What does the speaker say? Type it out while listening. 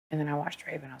And then I watched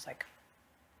Raven. I was like,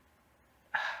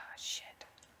 ah, shit.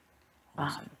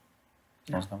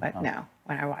 No,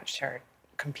 when I watched her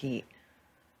compete,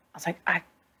 I was like, I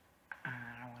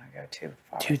don't want to go too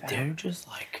far. Dude, they're just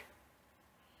like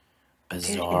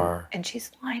bizarre. Dude, and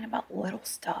she's lying about little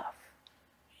stuff.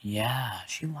 Yeah,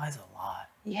 she lies a lot.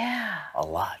 Yeah. A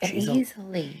lot. And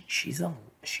easily.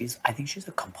 I think she's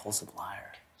a compulsive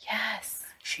liar. Yes.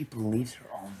 She believes her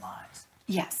own lies.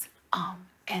 Yes.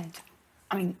 And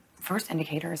I mean, first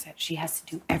indicator is that she has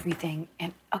to do everything.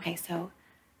 And okay, so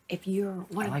if you're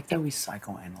I like that we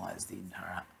psychoanalyze the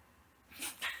entire.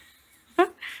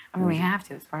 I mean, we have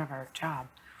to. It's part of our job.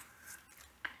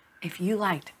 If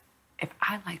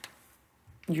I liked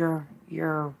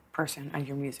your person and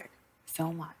your music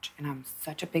so much, and I'm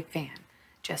such a big fan,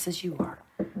 just as you are,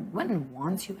 when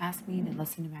once you asked me to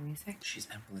listen to my music? She's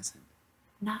never listened.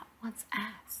 Not once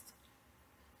asked.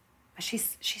 But she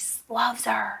loves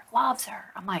her.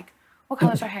 I'm like, what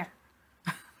color's her hair?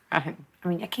 I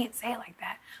mean, I can't say it like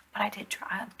that, but I did try.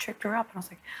 I tripped her up, and I was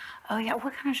like, oh yeah,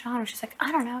 what kind of genre? She's like,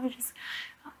 I don't know.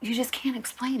 You just can't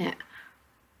explain it.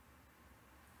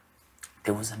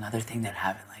 There was another thing that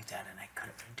happened like that, and I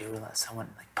couldn't do it. Someone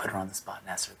like put her on the spot and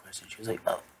asked her a question. She was like,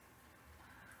 "Oh."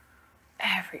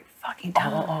 Every fucking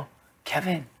time. Oh,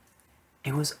 Kevin,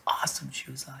 it was awesome.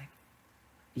 She was like,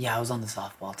 "Yeah, I was on the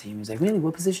softball team." He was like, "Really?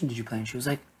 What position did you play?" And she was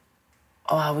like,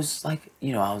 "Oh, I was like,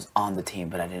 I was on the team,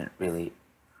 but I didn't really."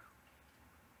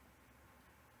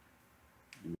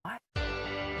 What?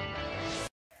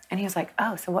 And he was like,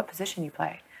 "Oh, so what position you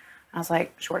play?" And I was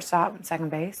like, "Shortstop and second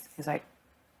base." I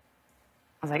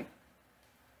was like,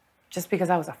 just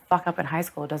because I was a fuck up in high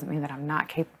school doesn't mean that I'm not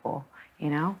capable, you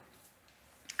know?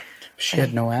 She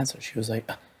had no answer. She was like,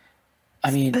 I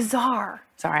mean... It's bizarre.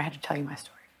 Sorry, I had to tell you my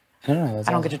story. No,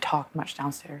 I don't get to talk much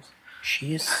downstairs.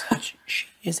 She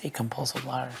is a compulsive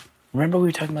liar. Remember we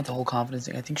were talking about the whole confidence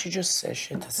thing? I think she just says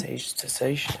shit to say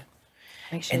shit.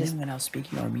 And then when I was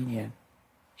speaking Armenian,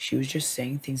 she was just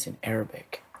saying things in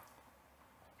Arabic.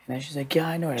 And then she's like, yeah,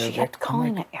 I know Arabic. She kept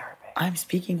calling it Arabic. I'm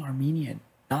speaking Armenian,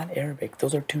 not Arabic.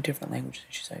 Those are two different languages.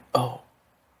 And she's like, oh.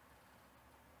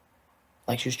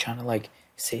 Like she was trying to like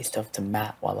say stuff to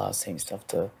Matt while I was saying stuff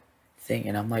to Thing.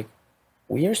 And I'm like,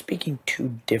 we are speaking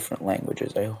two different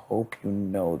languages. I hope you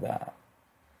know that.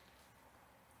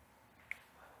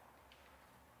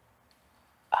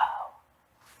 Oh.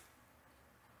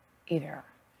 Either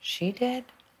she did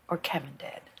or Kevin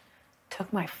did.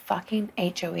 Took my fucking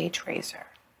HOH razor.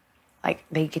 Like,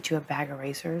 they get you a bag of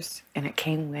razors, and it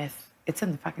came with, it's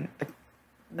in the fucking,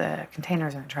 the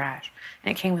containers in the trash.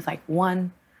 And it came with, like,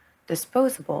 one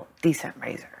disposable, decent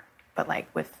razor. But,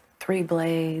 like, with 3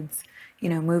 blades,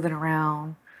 moving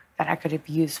around, that I could have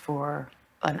used for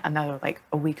another, like,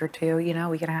 a week or two, week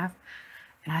and a half.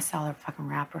 And I saw the fucking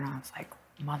wrapper, and I was like,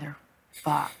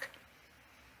 motherfuck.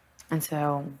 And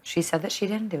so she said that she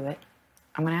didn't do it.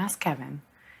 I'm going to ask Kevin.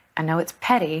 I know it's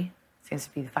petty. Seems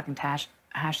to be the fucking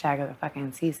hashtag of the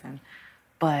fucking season.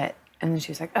 But, and then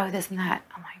she was like, oh, this and that.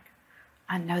 I'm like,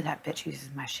 I know that bitch uses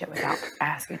my shit without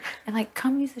asking. And like,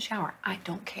 come use the shower. I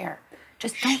don't care.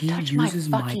 Just don't touch my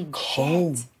fucking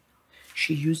comb. shit.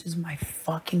 She uses my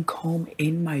fucking comb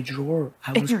in my drawer.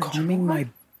 I was combing my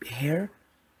hair.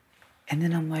 And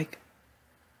then I'm like,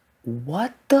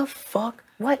 what the fuck?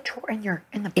 What drawer?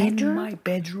 In the bedroom? In my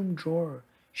bedroom drawer.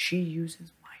 She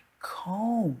uses my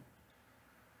comb.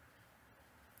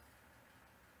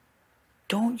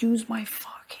 Don't use my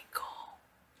fucking comb.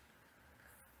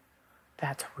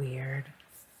 That's weird.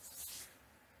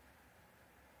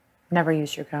 Never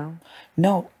used your comb?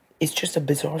 No, it's just a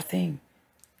bizarre thing.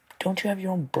 Don't you have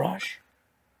your own brush?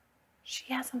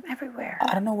 She has them everywhere.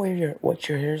 I don't know what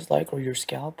your hair is like or your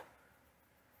scalp.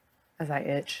 As I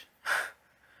itch.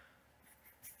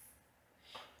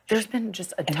 There's been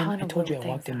just a ton of little things. I told you I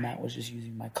walked in, Matt was just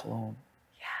using my cologne.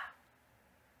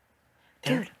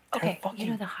 Yeah. Dude, okay,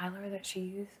 you know the highlighter that she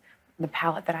used? The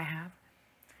palette that I have?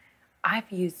 I've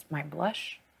used my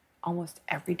blush almost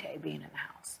every day being in the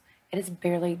house. It is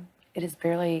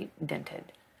barely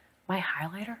dented. My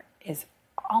highlighter is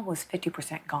almost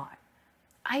 50% gone.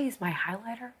 I use my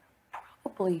highlighter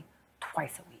probably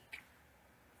twice a week.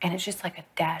 And it's just like a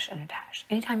dash and a dash.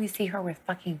 Anytime you see her with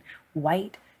fucking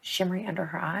white shimmery under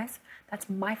her eyes, that's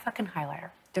my fucking highlighter.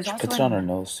 She puts it on her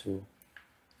nose too.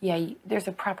 Yeah, there's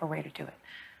a proper way to do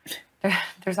it.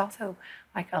 There's also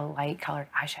like a light colored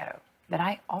eyeshadow that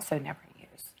I also never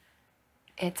use.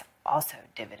 It's also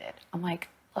divoted. I'm like,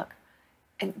 look,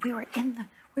 and we were in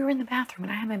the bathroom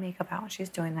and I had my makeup out and she's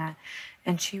doing that,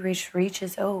 and she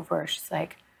reaches over. She's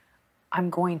like,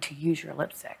 I'm going to use your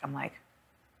lipstick. I'm like,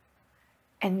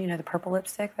 and the purple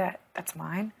lipstick that's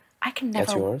mine, I can never.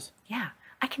 That's yours? Yeah.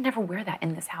 I can never wear that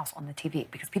in this house on the TV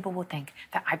because people will think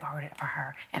that I borrowed it for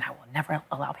her, and I will never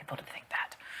allow people to think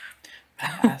that.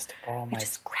 I asked to borrow It my...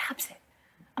 just grabs it.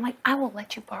 I'm like, I will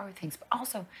let you borrow things, but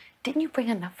also, didn't you bring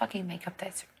enough fucking makeup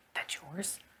that's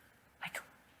yours? Like,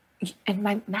 and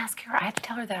my mascara, I had to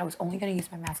tell her that I was only going to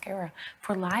use my mascara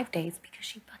for live days because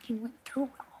she fucking went through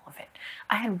all of it.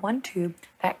 I had one tube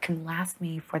that can last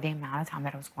me for the amount of time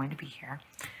that I was going to be here.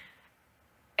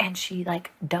 And she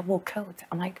like double coats.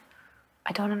 I'm like,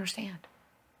 I don't understand.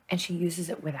 And she uses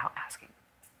it without asking.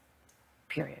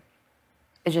 Period.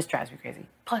 It just drives me crazy.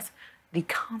 Plus, the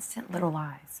constant little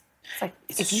lies. It's like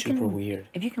It's super weird.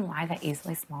 If you can lie that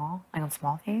easily like on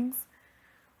small things,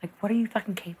 like what are you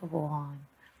fucking capable on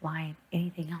lying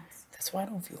anything else? That's why I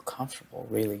don't feel comfortable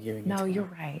really giving it to No, you're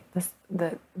her. right.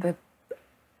 The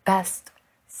best,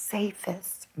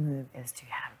 safest move is to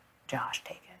have Josh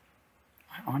take it.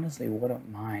 I honestly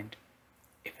wouldn't mind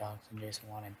if Alex and Jason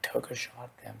won and took a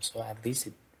shot at them, so at least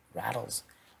it rattles.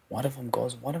 One of them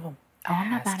goes, one of them. Oh,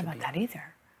 I'm not mad about that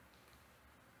either.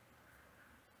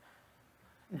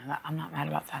 No, I'm not mad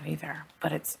about that either,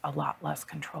 but it's a lot less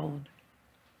controlled.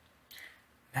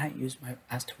 Matt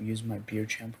asked to use my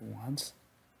beard shampoo once.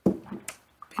 Been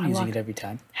using it every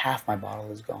time. Half my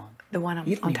bottle is gone. The one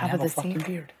on top of the sink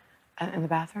beard. In the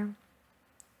bathroom?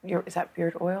 Is that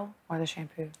beard oil or the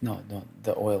shampoo? No,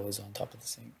 the oil is on top of the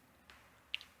sink.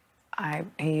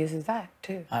 He uses that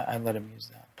too. I let him use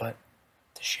that, but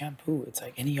the shampoo, it's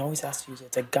like, and he always has to use it.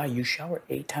 It's like, guy, you shower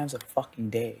 8 times a fucking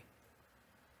day.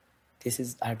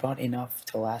 I brought enough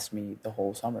to last me the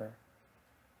whole summer.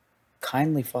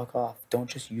 Kindly fuck off. Don't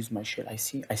just use my shit. I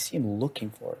see him looking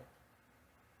for it.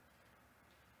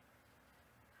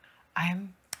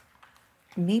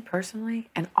 Me personally,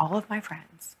 and all of my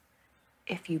friends,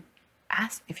 if you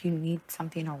need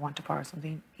something or want to borrow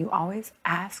something, you always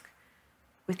ask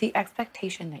with the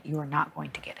expectation that you are not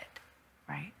going to get it,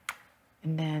 right?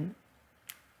 And then,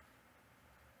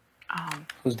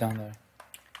 Who's down there?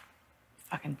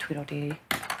 fucking Tweedledee,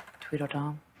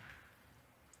 Tweedledum.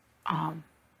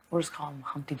 We'll just call him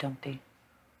Humpty Dumpty.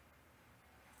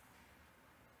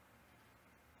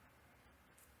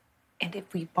 And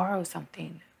if we borrow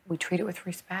something, we treat it with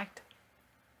respect.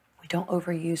 We don't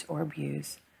overuse or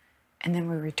abuse. And then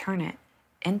we return it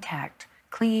intact,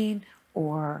 clean,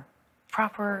 or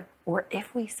proper. Or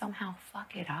if we somehow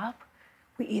fuck it up,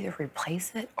 we either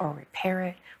replace it or repair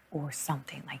it or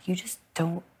something. Like, you just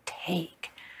don't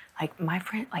take. Like, my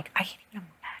friend, like, I can't even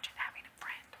imagine having a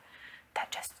friend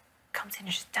that just comes in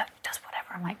and just does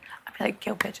whatever. I'm like, I'd be like,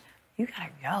 yo, bitch, you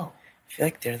gotta go. I feel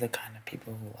like they're the kind of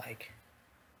people who, like,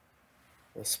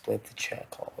 will split the check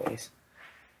always.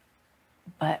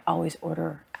 But always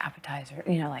order appetizer,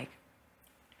 like.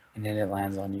 And then it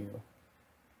lands on you.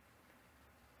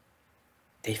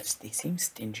 They seem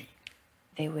stingy.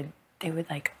 They would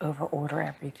like over order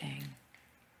everything.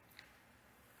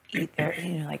 Eat their,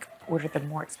 like order the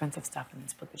more expensive stuff and then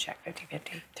split the check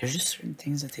 50-50. There's just certain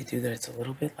things that they do that it's a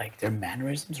little bit like their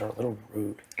mannerisms are a little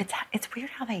rude. It's weird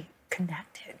how they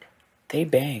connected. They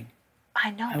bang.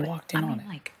 I know. I walked in on it.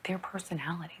 Like their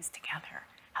personalities together,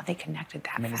 how they connected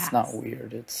that. It's not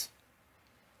weird. It's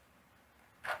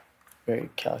very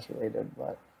calculated,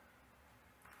 but.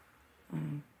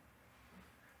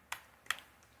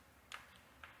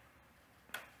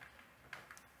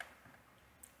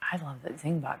 I love that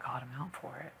Zingbot called him out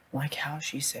for it. Like how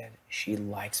she said she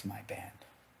likes my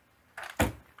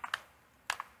band.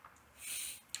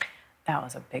 That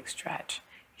was a big stretch.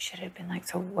 You should have been like,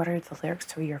 so what are the lyrics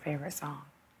to your favorite song?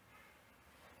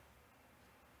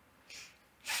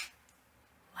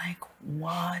 Like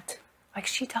what? Like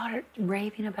she started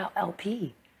raving about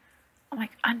LP. I'm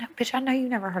like, I know you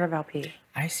never heard of LP.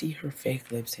 I see her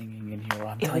fake lip singing in here.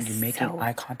 I'm telling you, making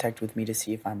eye contact with me to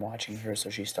see if I'm watching her, so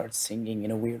she starts singing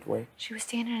in a weird way. She was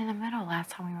standing in the middle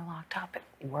last time we were locked up.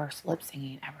 Worst lip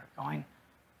singing ever, going.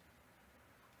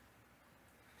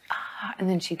 And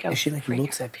then she goes. And she like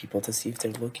looks at people to see if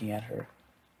they're looking at her.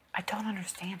 I don't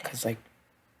understand it. Because like,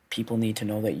 people need to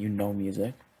know that you know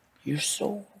music. You're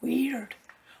so weird.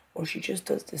 Or she just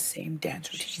does the same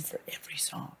dance routine for every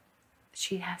song.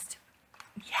 She has to.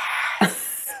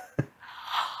 Yes.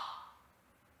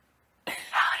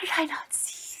 How did I not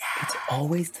see that? It's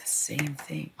always the same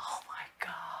thing. Oh my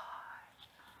god.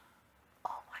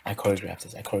 Oh my god. I choreographed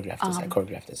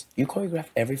this. You choreographed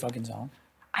every fucking song?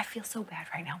 I feel so bad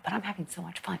right now, but I'm having so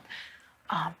much fun.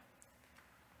 I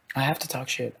have to talk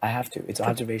shit. I have to. It's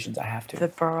observations. I have to. The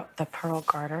pearl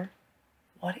garter.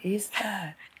 What is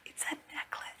that? It's a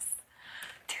necklace.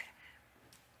 Dude,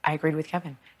 I agreed with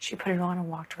Kevin. She put it on and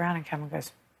walked around, and Kevin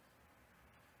goes,